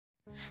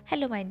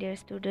Hello, my dear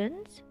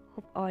students.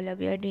 Hope all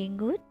of you are doing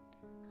good.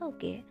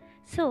 Okay,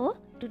 so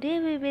today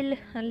we will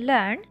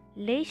learn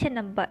lesson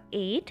number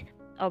 8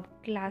 of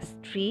class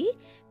 3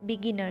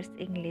 beginners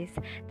English.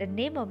 The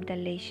name of the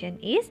lesson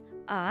is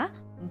A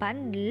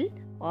Bundle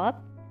of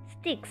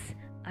Sticks.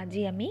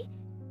 আজি আমি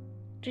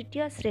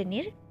তৃতীয়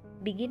শ্ৰেণীৰ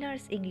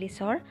beginners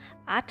Englishৰ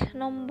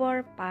 8 number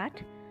পাঠ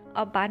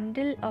A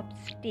Bundle of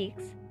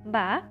Sticks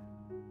বা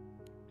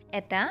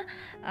এটা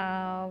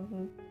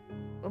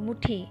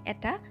মুঠি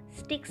এটা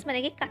sticks মানে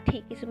কি কাঠি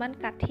কিছুমান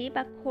কাঠি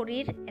বা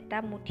খৰিৰ এটা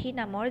মুঠি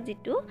নামৰ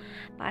যিটো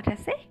পাঠ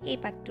আছে সেই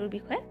পাঠটোৰ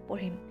বিষয়ে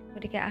পঢ়িম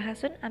গতিকে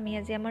আহাচোন আমি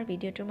আজি আমাৰ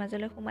ভিডিঅ'টোৰ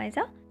মাজলৈ সোমাই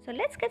যাওঁ সো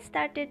লেটস গেট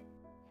ষ্টাৰ্টেড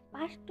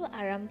পাঠটো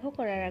আৰম্ভ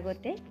কৰাৰ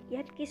আগতে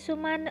ইয়াত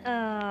কিছুমান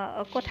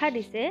কথা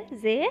দিছে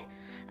যে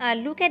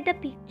look at the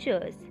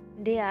pictures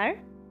De R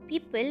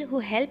people who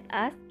help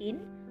আছ ইন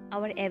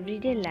আৱাৰ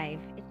এভৰিডে লাইফ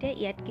এতিয়া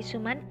ইয়াত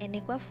কিছুমান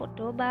এনেকুৱা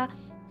ফটো বা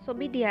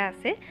ছবি দিয়া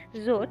আছে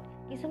য'ত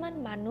কিছুমান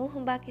মানুহ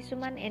বা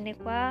কিছুমান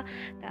এনেকুৱা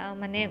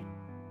মানে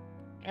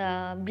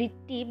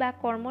বৃত্তি বা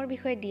কৰ্মৰ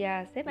বিষয়ে দিয়া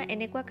আছে বা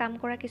এনেকুৱা কাম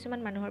কৰা কিছুমান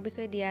মানুহৰ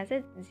বিষয়ে দিয়া আছে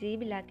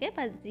যিবিলাকে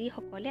বা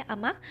যিসকলে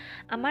আমাক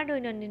আমাৰ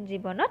দৈনন্দিন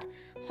জীৱনত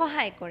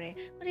সহায় কৰে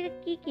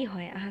গতিকে কি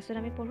হয় আহাচোন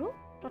আমি পঢ়ো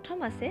প্ৰথম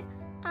আছে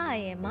I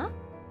am a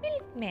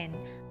milkmen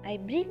I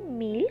bring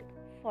milk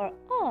for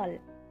all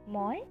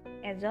মই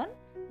এজন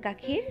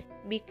গাখীৰ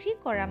বিক্ৰী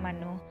কৰা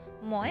মানুহ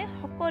মই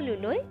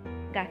সকলোলৈ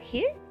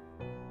গাখীৰ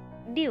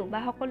দিওঁ বা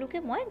সকলোকে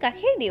মই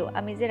গাখীৰ দিওঁ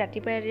আমি যে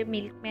ৰাতিপুৱা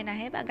মিল্কমেন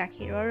আহে বা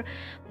গাখীৰৰ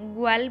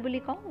গোৱাল বুলি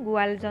কওঁ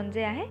গোৱালজন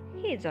যে আহে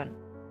সেইজন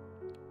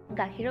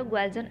গাখীৰৰ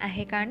গোৱালজন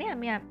আহে কাৰণে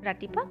আমি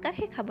ৰাতিপুৱা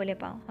গাখীৰ খাবলৈ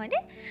পাওঁ হয়নে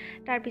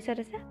তাৰপিছত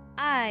আছে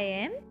I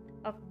am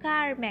O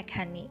car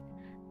mechanic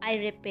I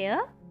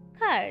repair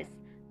cars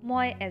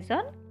মই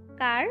এজন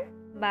কাৰ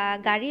বা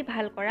গাড়ী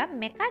ভাল কৰা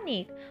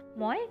মেকানিক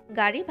মই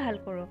গাড়ী ভাল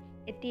কৰোঁ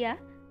এতিয়া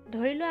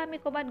ধৰি লোৱা আমি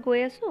ক'ৰবাত গৈ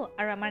আছোঁ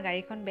আৰু আমাৰ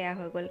গাড়ীখন বেয়া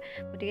হৈ গ'ল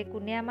গতিকে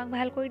কোনে আমাক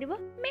ভাল কৰি দিব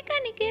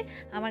মেকানিকে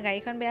আমাৰ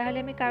গাড়ীখন বেয়া হ'লে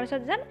আমি কাৰ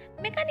ওচৰত যাম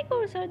মেকানিকৰ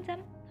ওচৰত যাম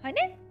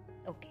হয়নে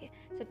অ'কে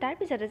চ'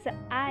 তাৰপিছত আছে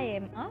I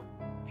am a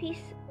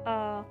fish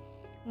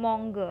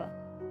মংগাৰ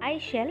I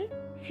cell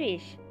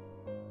fish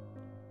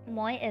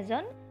মই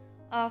এজন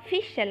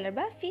ফিছ চেলাৰ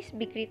বা ফিছ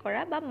বিক্ৰী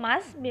কৰা বা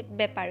মাছ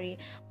বেপাৰী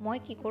মই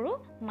কি কৰোঁ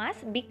মাছ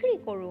বিক্ৰী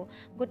কৰোঁ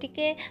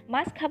গতিকে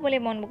মাছ খাবলৈ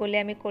মন গ'লে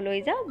আমি ক'লৈ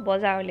যাওঁ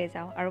বজাৰলৈ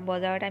যাওঁ আৰু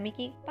বজাৰত আমি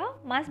কি পাওঁ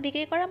মাছ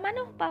বিক্ৰী কৰা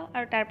মানুহ পাওঁ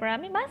আৰু তাৰ পৰা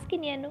আমি মাছ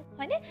কিনি আনো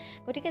হয়নে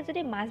গতিকে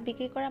যদি মাছ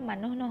বিক্ৰী কৰা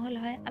মানুহ নহ'ল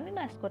হয় আমি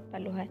মাছ ক'ত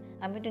পালোঁ হয়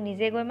আমিতো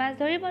নিজে গৈ মাছ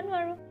ধৰিব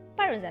নোৱাৰোঁ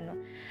পাৰোঁ জানো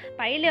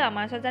পাৰিলেও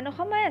আমাৰ ওচৰত জানো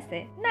সময় আছে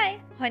নাই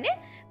হয়নে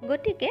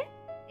গতিকে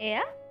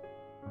এয়া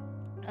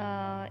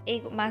এই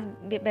মাছ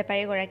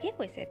বেপাৰীগৰাকীয়ে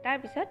কৈছে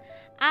তাৰপিছত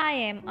I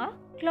am a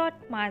cloth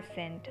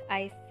merchant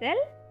I cell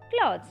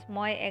clothes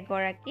মই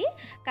এগৰাকী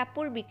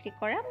কাপোৰ বিক্ৰী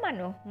কৰা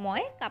মানুহ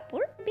মই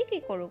কাপোৰ বিক্ৰী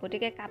কৰোঁ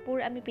গতিকে কাপোৰ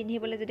আমি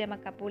পিন্ধিবলৈ যদি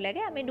আমাক কাপোৰ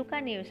লাগে আমি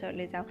দোকানীৰ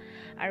ওচৰলৈ যাওঁ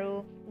আৰু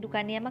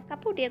দোকানীয়ে আমাক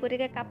কাপোৰ দিয়ে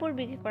গতিকে কাপোৰ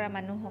বিক্ৰী কৰা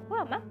মানুহকো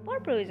আমাক বৰ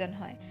প্ৰয়োজন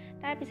হয়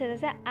তাৰপিছত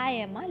আছে I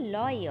am a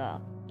lower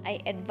I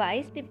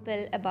advise people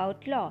about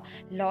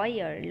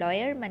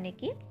lower মানে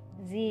কি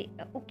যি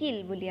উকিল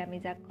বুলি আমি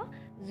যাক কওঁ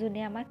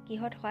যোনে আমাক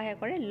কিহত সহায়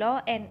কৰে ল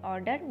এণ্ড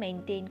অৰ্ডাৰ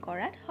মেইনটেইন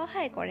কৰাত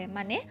সহায় কৰে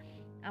মানে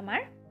আমাৰ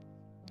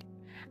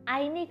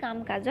আইনী কাম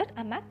কাজত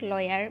আমাক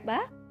লয়াৰ বা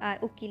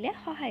উকিলে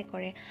সহায়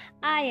কৰে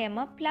I am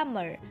a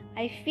plumber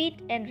I fit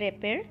and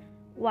repair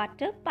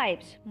water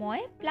pipes মই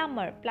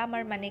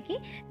প্লাম্বাৰ মানে কি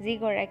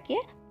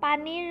যিগৰাকীয়ে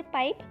পানীৰ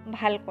পাইপ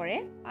ভাল কৰে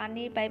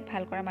পানীৰ পাইপ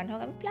ভাল কৰা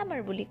মানুহক আমি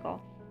প্লাম্বাৰ বুলি কওঁ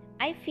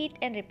আই fit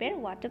and repair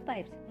water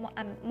pipes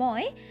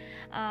মই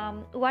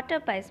ৱাটাৰ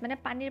পাইপছ মানে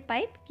পানীৰ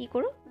পাইপ কি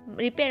কৰোঁ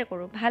ৰিপেয়াৰ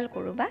কৰোঁ ভাল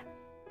কৰোঁ বা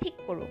ঠিক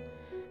কৰোঁ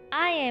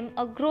I am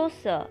a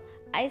grocer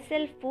I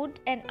cell food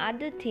and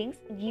other things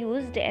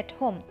used at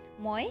home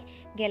মই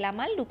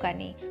গেলামাল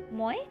দোকানী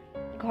মই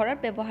ঘৰত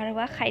ব্যৱহাৰ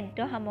হোৱা খাদ্য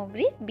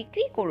সামগ্ৰী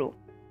বিক্ৰী কৰোঁ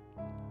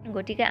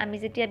গতিকে আমি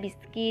যেতিয়া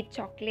বিস্কিট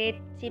চকলেট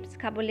চিপছ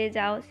খাবলৈ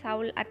যাওঁ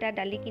চাউল আটা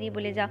দালি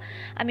কিনিবলৈ যাওঁ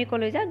আমি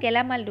ক'লৈ যাওঁ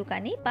গেলামাল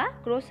দোকানী বা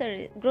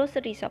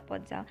গ্ৰ'চাৰী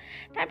শ্বপত যাওঁ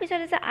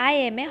তাৰপিছত আছে I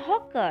M A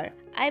hawker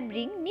I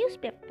bring news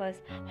papers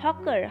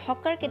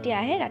hawker কেতিয়া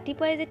আহে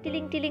ৰাতিপুৱাই যে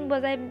টিলিং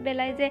বজাই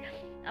পেলাই যে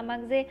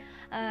আমাক যে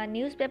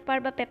নিউজ পেপাৰ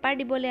বা পেপাৰ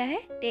দিবলৈ আহে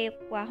তে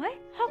কোৱা হয়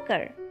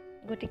হকাৰ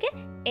গতিকে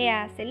এয়া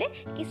আছিলে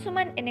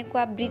কিছুমান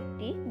এনেকুৱা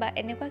বৃত্তি বা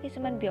এনেকুৱা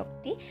কিছুমান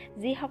ব্যক্তি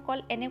যিসকল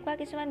এনেকুৱা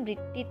কিছুমান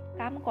বৃত্তিত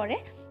কাম কৰে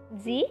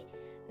যি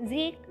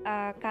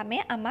কামে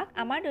আমাক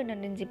আমাৰ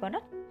দৈনন্দিন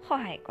জীৱনত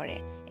সহায় কৰে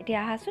এতিয়া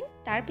আহাচোন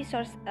তাৰ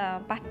পিছৰ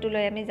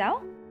পাঠটোলৈ আমি যাওঁ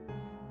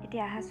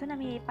এতিয়া আহাচোন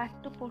আমি এই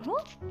পাঠটো পঢ়োঁ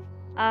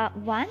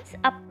once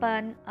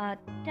upon a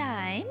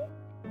time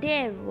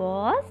there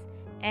was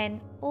an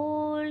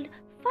old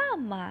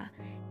farmer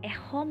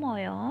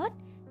এসময়ত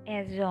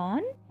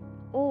এজন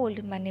old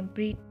মানে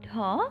বৃদ্ধ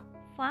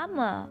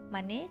farmer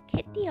মানে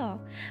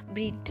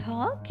বৃদ্ধ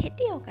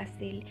খেতিয়ক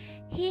আছিল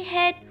he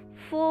had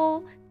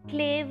 4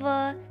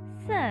 clever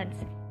sons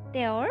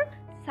তেওঁৰ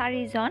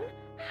 4জন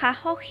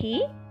সাহসী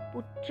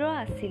পুত্ৰ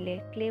আছিলে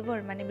ক্লেভাৰ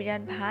মানে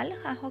বিৰাট ভাল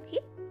সাহসী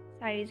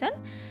 4জন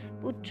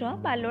পুত্ৰ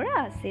বা ল'ৰা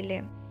আছিলে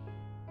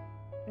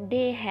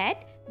they had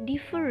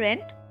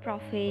different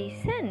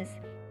professions.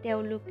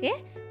 তেওঁলোকে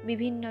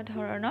বিভিন্ন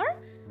ধৰণৰ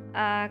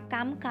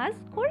কাম কাজ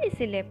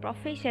কৰিছিলে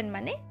profession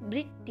মানে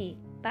বৃত্তি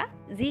বা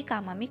যি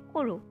কাম আমি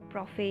কৰোঁ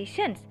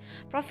professions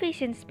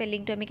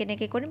স্পেলিংটো আমি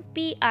কেনেকৈ কৰিম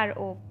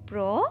PRO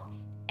pro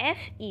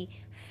FE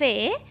fe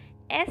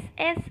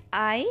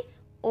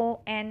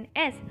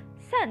SSIONS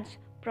sons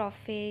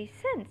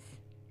professions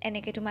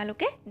এনেকৈ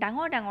তোমালোকে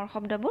ডাঙৰ ডাঙৰ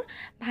শব্দবোৰ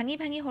ভাঙি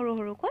ভাঙি সৰু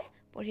সৰুকৈ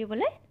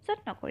পঢ়িবলৈ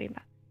যত্ন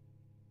কৰিবা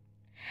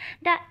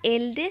The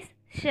eldest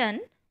son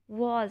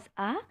was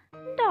a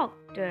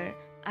doctor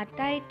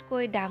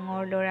আটাইতকৈ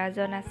ডাঙৰ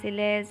ল'ৰাজন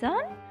আছিলে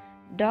এজন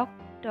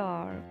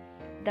doctor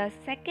The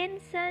second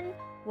son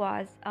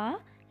was a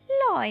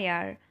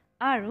lawyer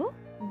আৰু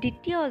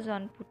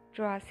দ্বিতীয়জন পুত্ৰ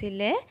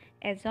আছিলে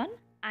এজন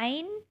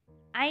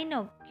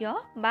আইনজ্ঞ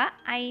বা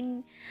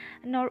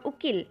আইনৰ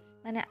উকিল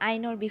মানে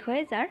আইনৰ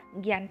বিষয়ে যাৰ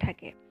জ্ঞান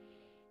থাকে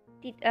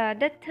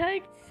The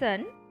third son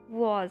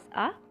was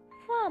a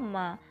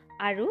farmer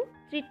আৰু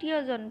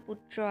তৃতীয়জন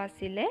পুত্ৰ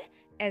আছিলে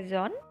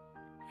এজন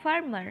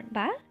ফাৰ্মাৰ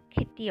বা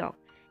খেতিয়ক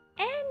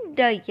and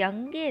the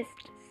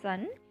youngest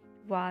son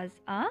was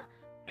a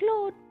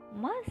cloth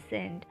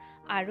merchant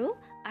আৰু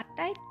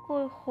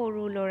আটাইতকৈ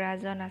সৰু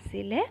ল'ৰাজন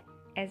আছিলে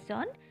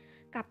এজন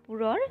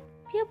কাপোৰৰ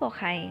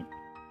ব্যৱসায়ী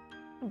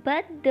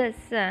But the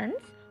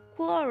sons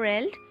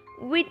quarreled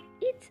with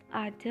each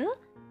other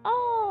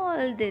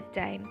all the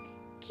time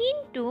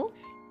কিন্তু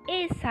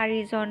এই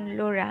চাৰিজন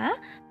ল'ৰা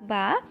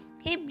বা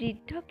সেই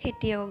বৃদ্ধ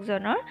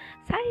খেতিয়কজনৰ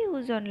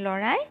চাৰিওজন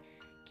ল'ৰাই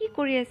কি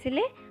কৰি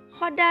আছিলে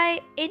সদায়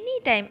এনি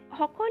টাইম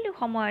সকলো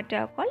সময়তে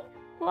অকল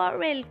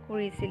quarrel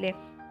কৰিছিলে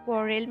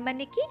quarrel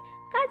মানে কি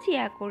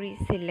কাজিয়া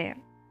কৰিছিলে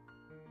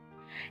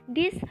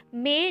This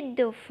made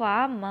the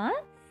farmer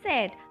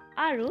sad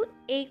আৰু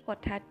এই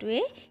কথাটোৱে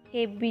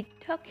সেই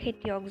বৃদ্ধ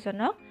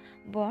খেতিয়কজনক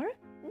বৰ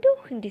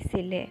দুখ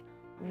দিছিলে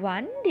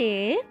One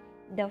day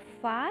the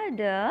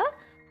father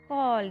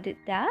called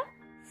the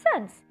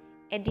sons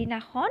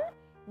এদিনাখন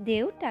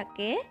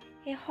দেউতাকে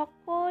সেই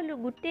সকলো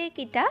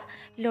গোটেইকেইটা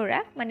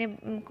ল'ৰাক মানে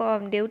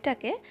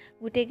দেউতাকে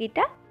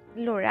গোটেইকেইটা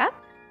ল'ৰাক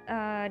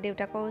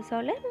দেউতাকৰ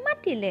ওচৰলৈ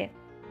মাতিলে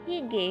He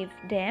gave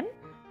them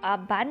a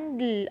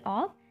bundle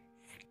of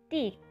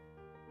sticks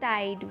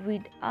tied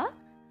with a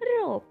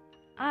rope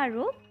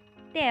আৰু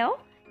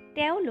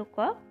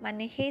তেওঁলোকক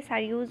মানে সেই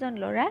চাৰিওজন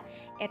ল'ৰা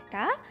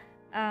এটা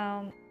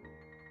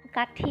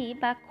কাঠি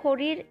বা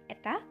খৰিৰ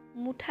এটা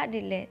মুঠা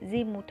দিলে যি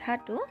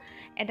মুঠাটো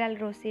এডাল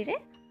ৰছীৰে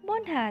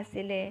বন্ধা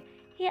আছিলে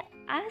He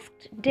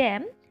asked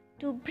them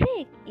to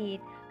break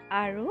it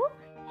আৰু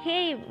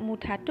সেই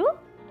মুঠাটো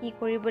কি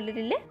কৰিবলৈ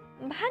দিলে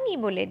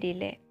ভাঙিবলৈ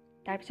দিলে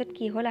তাৰপিছত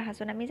কি হ'ল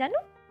আহাচোন আমি জানো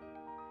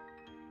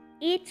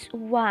Each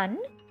one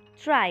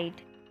tried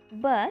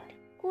but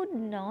could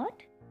not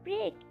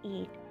break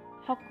it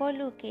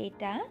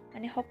সকলোকেইটা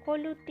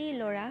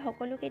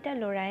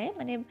ল'ৰাই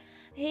মানে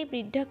সেই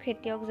বৃদ্ধ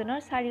খেতিয়কজনৰ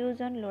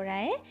চাৰিওজন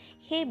ল'ৰাই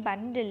সেই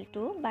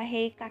বান্ডেলটো বা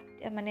সেই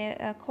মানে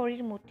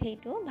খৰিৰ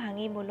মুঠিটো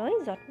ভাঙিবলৈ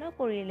যত্ন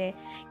কৰিলে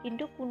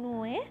কিন্তু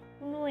কোনোৱে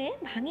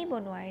ভাঙিব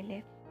নোৱাৰিলে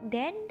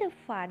Then the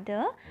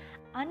father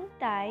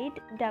untied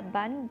the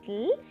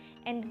bundle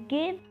and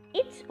gave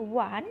each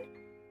one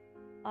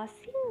a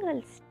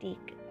single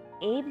stick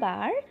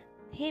এইবাৰ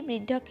সেই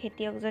বৃদ্ধ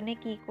খেতিয়কজনে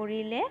কি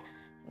কৰিলে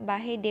বা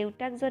সেই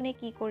দেউতাকজনে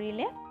কি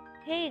কৰিলে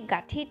সেই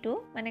গাঁঠিটো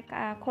মানে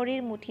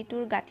খৰিৰ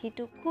মুঠিটোৰ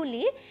গাঁঠিটো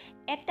খুলি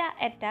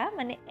এটা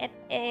মানে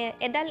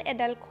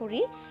এডাল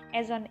খৰি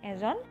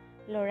এজন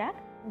ল'ৰাক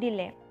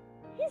দিলে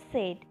He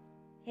said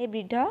সেই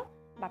বৃদ্ধ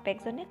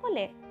বাপেকজনে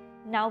ক'লে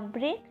Now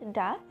break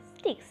the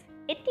sticks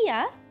এতিয়া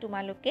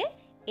তোমালোকে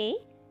এই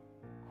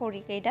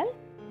খৰিকেইডাল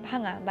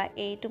ভাঙা বা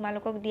এই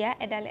তোমালোকক দিয়া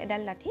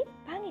এডাল লাঠি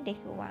ভাঙি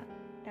দেখুওৱা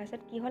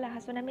তাৰপিছত কি হ'ল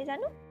আহাচোন আমি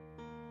জানো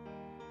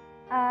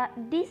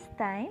This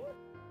time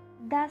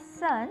the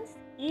sons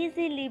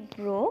easily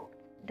broke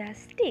the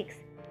sticks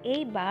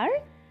এইবাৰ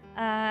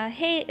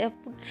সেই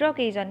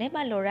পুত্ৰকেইজনে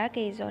বা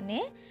ল'ৰাকেইজনে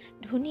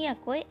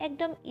ধুনীয়াকৈ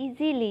একদম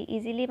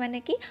ইজিলি মানে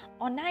কি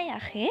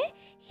অনায়াসে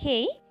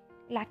সেই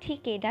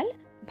লাঠিকেইডাল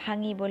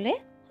ভাঙিবলৈ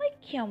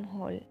সক্ষম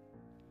হ'ল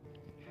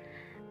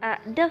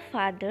The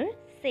father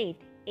said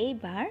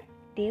এইবাৰ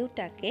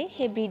দেউতাকে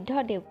সেই বৃদ্ধ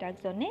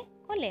দেউতাকজনে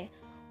ক'লে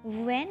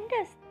When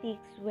the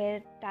sticks were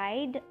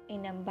tied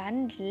in a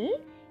bundle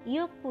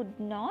you could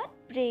not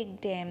break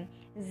them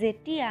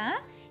যেতিয়া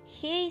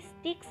সেই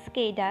ষ্টিক্স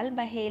কেইডাল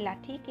বা সেই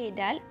লাঠি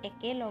কেইডাল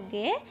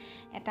একেলগে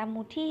এটা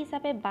মুঠি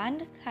হিচাপে বান্ধ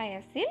খাই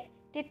আছিল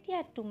তেতিয়া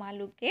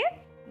তোমালোকে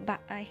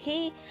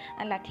সেই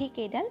লাঠি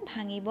কেইডাল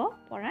ভাঙিব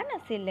পৰা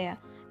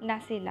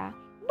নাছিলা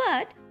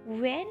But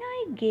when I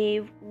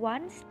gave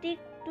one stick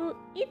to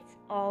each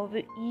of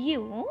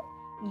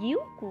you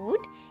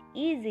could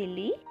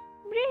easily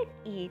break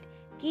it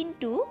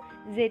কিন্তু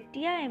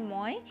যেতিয়াই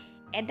মই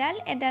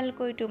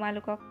এডালকৈ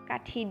তোমালোকক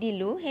কাঠি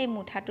দিলোঁ সেই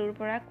মুঠাটোৰ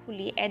পৰা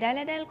খুলি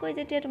এডালকৈ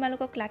যেতিয়া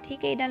তোমালোকক লাঠি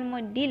কেইডাল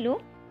মই দিলোঁ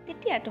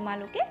তেতিয়া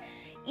তোমালোকে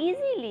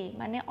ইজিলি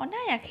মানে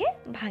অনায়াসে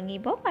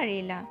ভাঙিব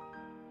পাৰিলা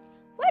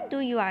What do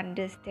you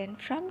understand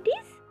from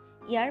this?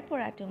 ইয়াৰ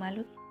পৰা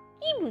তোমালোকে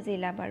কি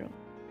বুজিলা বাৰু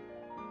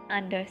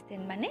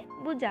Understand মানে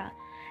বুজা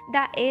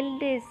The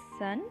eldest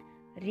son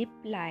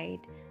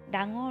replied.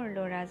 ডাঙৰ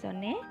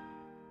ল'ৰাজনে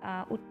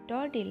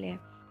উত্তৰ দিলে,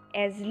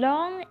 as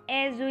long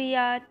as we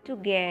are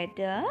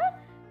together,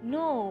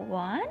 no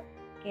one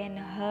can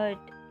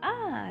hurt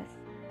us.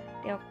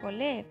 তেওঁ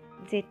ক'লে,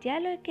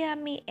 যেতিয়ালৈকে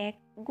আমি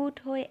একগোট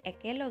হৈ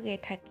একেলগে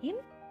থাকিম,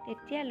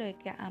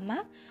 তেতিয়ালৈকে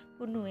আমাক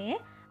কোনোৱে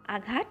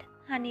আঘাত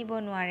হানিব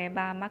নোৱাৰে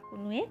বা আমাক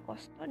কোনোৱে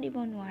কষ্ট দিব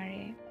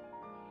নোৱাৰে.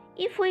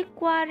 If we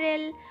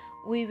quarrel,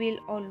 we will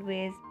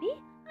always be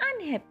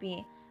unhappy.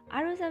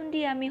 আৰু যদি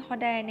আমি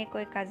সদায়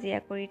এনেকৈ কাজিয়া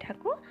কৰি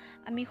থাকোঁ,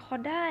 আমি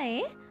সদায়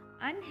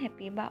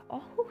আনহেপি বা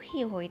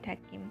অসুখী হৈ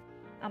থাকিম.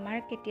 আমাৰ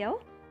কেতিয়াও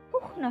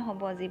সুখ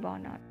নহ'ব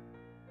জীৱনত.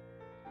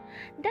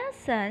 The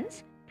sons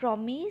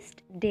promised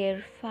their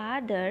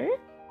father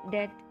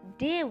that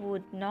they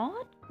would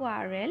not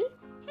quarrel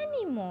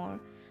anymore.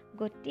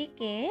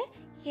 গতিকে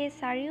সেই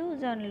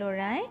চাৰিওজন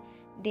ল'ৰাই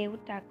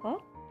দেউতাকক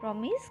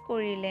প্ৰমিছ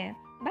কৰিলে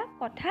বা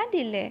কথা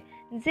দিলে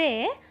যে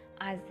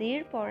আজিৰ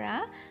পৰা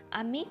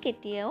আমি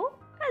কেতিয়াও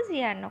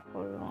কাজিয়া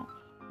নকৰোঁ.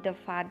 The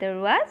father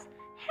was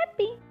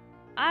happy.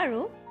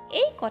 আৰু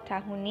এই কথা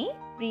শুনি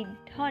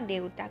বৃদ্ধ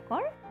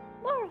দেউতাকৰ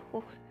বৰ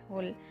সুখ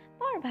হ'ল,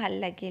 বৰ ভাল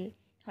লাগিল,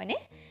 হয়নে?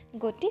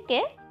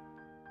 গতিকে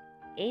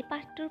এই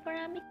পাঠটোৰ পৰা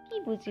আমি কি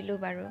বুজিলোঁ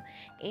বাৰু?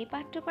 এই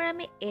পাঠটোৰ পৰা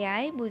আমি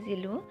এয়াই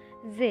বুজিলোঁ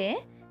যে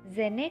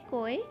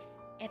যেনেকৈ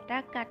এটা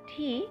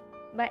কাঠি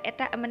বা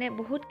এটা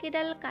বহুত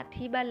কেইডাল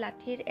কাঠি বা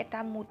লাঠিৰ এটা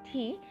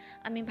মুঠি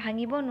আমি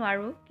ভাঙিব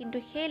নোৱাৰোঁ, কিন্তু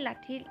সেই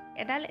লাঠি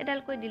এডাল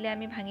এডালকৈ দিলে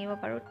আমি ভাঙিব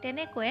পাৰোঁ।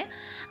 তেনেকৈ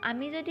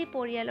আমি যদি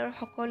পৰিয়ালৰ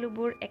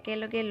সকলোবোৰ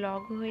একেলগে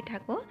লগ হৈ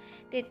থাকোঁ,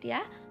 তেতিয়া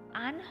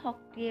আন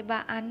শক্তিয়ে বা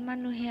আন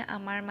মানুহে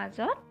আমাৰ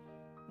মাজত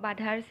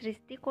বাধাৰ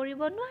সৃষ্টি কৰিব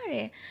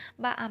নোৱাৰে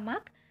বা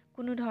আমাক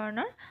কোনো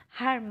ধৰণৰ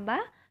হাৰ্ম বা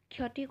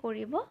ক্ষতি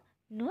কৰিব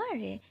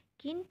নোৱাৰে।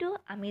 কিন্তু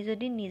আমি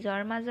যদি নিজৰ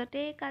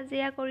মাজতেই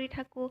কাজিয়া কৰি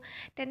থাকোঁ,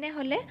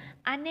 তেনেহ'লে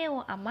আনেও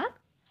আমাক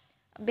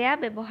বেয়া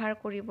ব্যৱহাৰ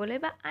কৰিবলৈ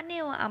বা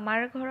আনেও আমাৰ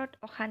ঘৰত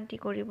অশান্তি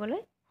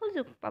কৰিবলৈ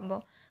সুযোগ পাব।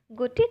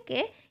 গতিকে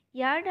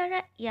ইয়াৰ দ্বাৰা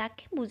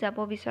ইয়াকে বুজাব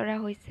বিচৰা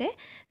হৈছে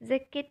যে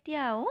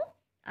কেতিয়াও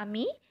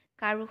আমি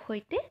কাৰো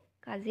সৈতে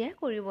কাজিয়া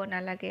কৰিব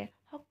নালাগে।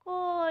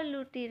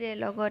 সকলোটিৰে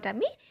লগত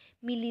আমি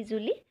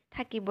মিলিজুলি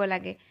থাকিব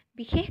লাগে।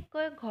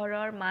 বিশেষকৈ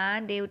ঘৰৰ মা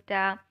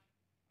দেউতা,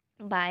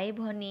 বাই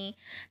ভনী,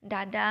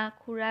 দাদা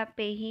খুৰা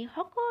পেহী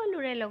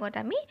সকলোৰে লগত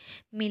আমি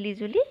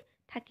মিলিজুলি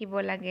থাকিব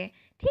লাগে।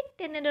 ঠিক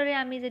তেনেদৰে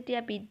আমি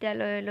যেতিয়া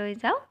বিদ্যালয়লৈ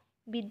যাওঁ,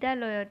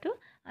 বিদ্যালয়তো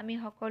আমি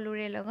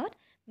সকলোৰে লগত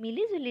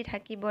মিলিজুলি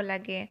থাকিব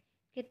লাগে।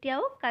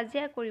 কেতিয়াও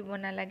কাজিয়া কৰিব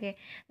নালাগে।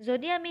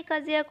 যদি আমি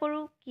কাজিয়া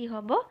কৰোঁ, কি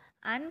হ'ব?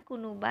 আন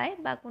কোনোবাই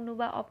বা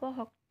কোনোবা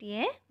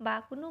অপশক্তিয়ে বা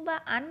কোনোবা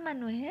আন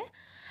মানুহে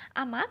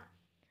আমাক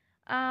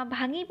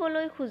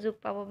ভাঙিবলৈ সুযোগ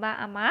পাব বা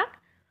আমাক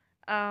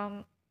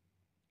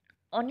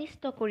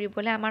অনিষ্ট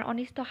কৰিবলৈ, আমাৰ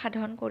অনিষ্ট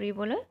সাধন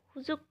কৰিবলৈ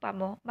সুযোগ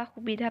পাব বা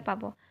সুবিধা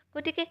পাব।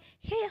 গতিকে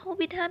সেই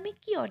সুবিধা আমি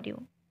কিয় দিওঁ?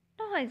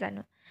 নহয়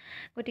জানো?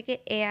 গতিকে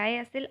এয়াই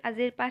আছিল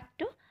আজিৰ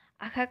পাঠটো।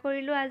 আশা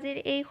কৰিলোঁ আজিৰ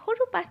এই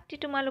সৰু পাঠটি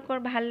তোমালোকৰ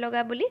ভাল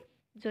লগা বুলি।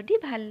 যদি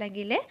ভাল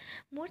লাগিলে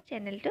মোৰ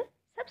চেনেলটো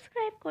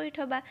ছাবস্ক্ৰাইব কৰি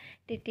থ'বা,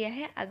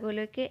 তেতিয়াহে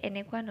আগলৈকে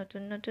এনেকুৱা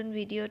নতুন নতুন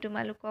ভিডিঅ'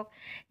 তোমালোকক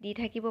দি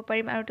থাকিব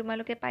পাৰিম আৰু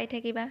তোমালোকে পাই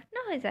থাকিবা,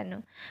 নহয় জানো?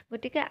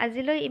 গতিকে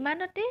আজিলৈ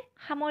ইমানতে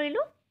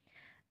সামৰিলোঁ।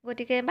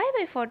 গতিকে bye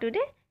by four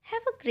today.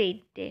 Have a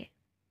great day.